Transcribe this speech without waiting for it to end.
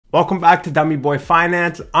Welcome back to Dummy Boy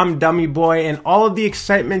Finance. I'm Dummy Boy, and all of the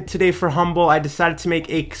excitement today for Humbl, I decided to make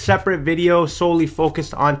a separate video solely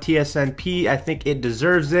focused on TSNP. I think it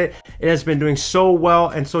deserves it. It has been doing so well,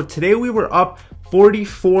 and so today we were up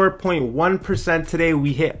 44.1% today.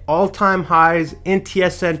 We hit all-time highs in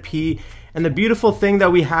TSNP. And the beautiful thing that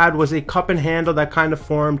we had was a cup and handle that kind of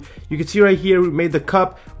formed. You can see right here, we made the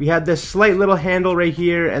cup. We had this slight little handle right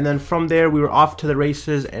here. And then from there, we were off to the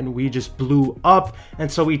races and we just blew up. And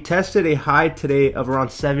so we tested a high today of around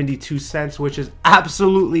 72 cents, which is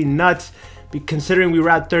absolutely nuts considering we were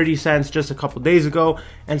at 30 cents just a couple days ago.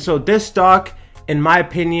 And so this stock, in my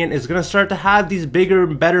opinion, is going to start to have these bigger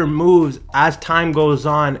and better moves as time goes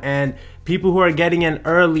on. And people who are getting in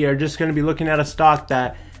early are just going to be looking at a stock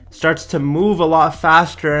that starts to move a lot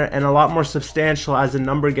faster and a lot more substantial as the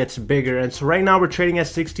number gets bigger. And so right now we're trading at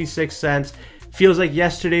 66 cents. Feels like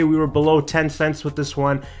yesterday we were below 10 cents with this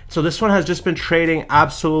one. So this one has just been trading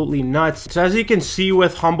absolutely nuts. So as you can see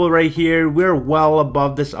with Humbl right here, we're well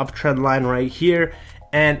above this uptrend line right here.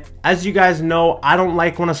 And as you guys know, I don't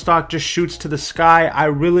like when a stock just shoots to the sky. I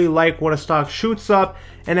really like when a stock shoots up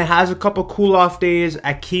and it has a couple cool off days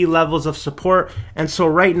at key levels of support. And so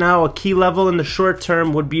right now, a key level in the short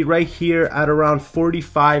term would be right here at around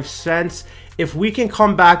 45 cents. If we can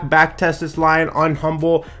come back test this line on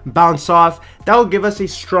Humbl, bounce off, that will give us a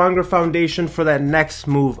stronger foundation for that next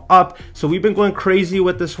move up. So we've been going crazy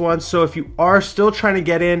with this one. So if you are still trying to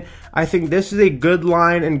get in, I think this is a good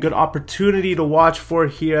line and good opportunity to watch for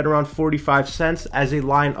here at around 45 cents as a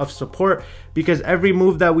line of support, because every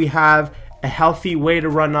move that we have, a healthy way to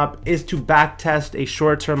run up is to back test a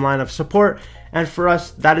short-term line of support. And for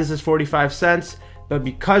us, that is this 45 cents. But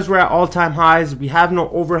because we're at all-time highs, we have no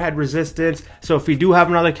overhead resistance. So if we do have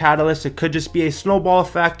another catalyst, it could just be a snowball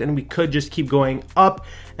effect and we could just keep going up.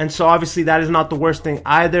 And so obviously that is not the worst thing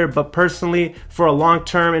either. But personally, for a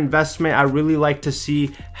long-term investment, I really like to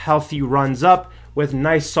see healthy runs up with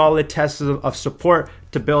nice solid tests of support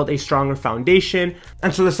to build a stronger foundation.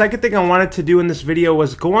 And so the second thing I wanted to do in this video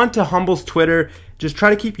was go on to Humbl's Twitter. Just try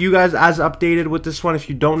to keep you guys as updated with this one if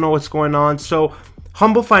you don't know what's going on. So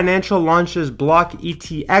Humbl Financial launches block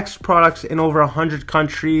ETX products in over 100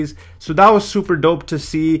 countries. So that was super dope to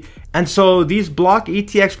see. And so these block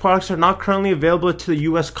ETX products are not currently available to the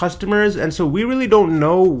US customers. And so we really don't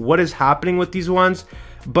know what is happening with these ones.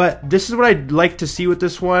 But this is what I'd like to see with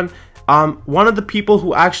this one. One of the people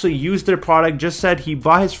who actually used their product just said he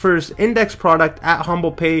bought his first index product at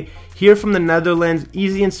Humbl Pay here from the Netherlands.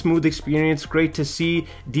 Easy and smooth experience. Great to see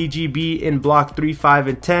DGB in block 3, 5,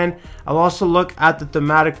 and 10. I'll also look at the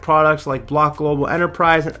thematic products like Block Global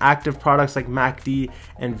Enterprise and active products like MACD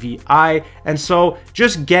and VI. And so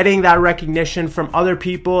just getting that recognition from other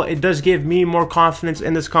people, it does give me more confidence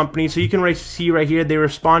in this company. So you can see right here, they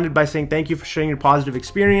responded by saying, "Thank you for sharing your positive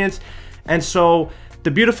experience." And so the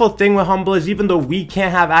beautiful thing with Humbl is even though we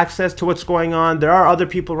can't have access to what's going on, there are other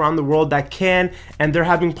people around the world that can, and they're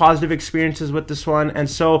having positive experiences with this one. And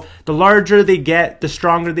so the larger they get, the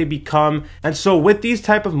stronger they become. And so with these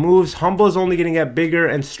type of moves, Humbl is only going to get bigger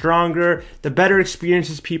and stronger. The better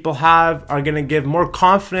experiences people have are going to give more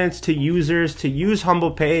confidence to users to use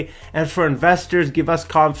Humbl Pay, and for investors, give us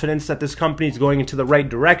confidence that this company is going into the right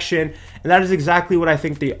direction. And that is exactly what I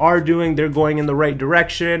think they are doing. They're going in the right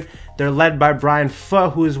direction. They're led by Brian,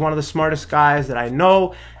 who is one of the smartest guys that I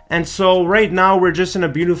know. And so right now we're just in a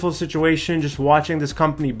beautiful situation, just watching this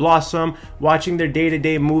company blossom, watching their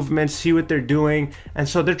day-to-day movements, see what they're doing. And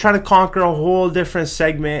so they're trying to conquer a whole different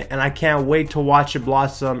segment, and I can't wait to watch it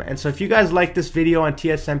blossom. And so if you guys like this video on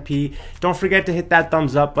TSNP, don't forget to hit that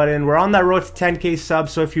thumbs up button. We're on that road to 10K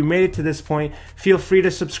subs, so if you made it to this point, feel free to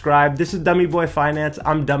subscribe. This is Dummy Boy Finance.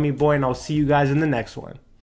 I'm Dummy Boy, and I'll see you guys in the next one.